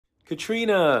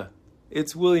Katrina,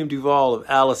 it's William Duvall of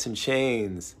Alice in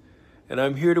Chains, and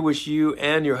I'm here to wish you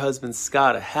and your husband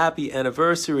Scott a happy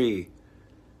anniversary.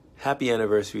 Happy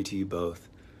anniversary to you both.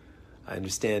 I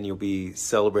understand you'll be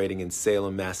celebrating in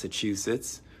Salem,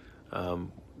 Massachusetts.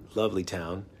 Lovely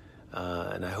town.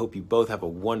 And I hope you both have a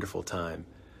wonderful time.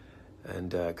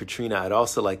 And Katrina, I'd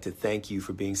also like to thank you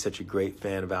for being such a great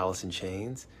fan of Alice in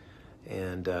Chains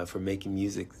and for making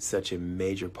music such a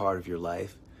major part of your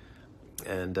life.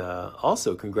 And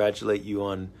also congratulate you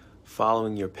on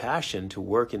following your passion to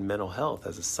work in mental health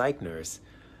as a psych nurse.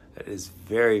 That is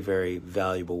very, very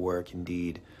valuable work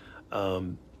indeed.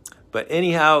 But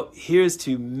anyhow, here's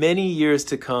to many years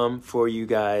to come for you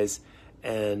guys.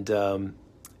 And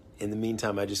in the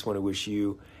meantime, I just want to wish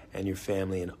you and your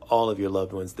family and all of your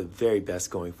loved ones the very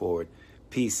best going forward.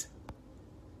 Peace.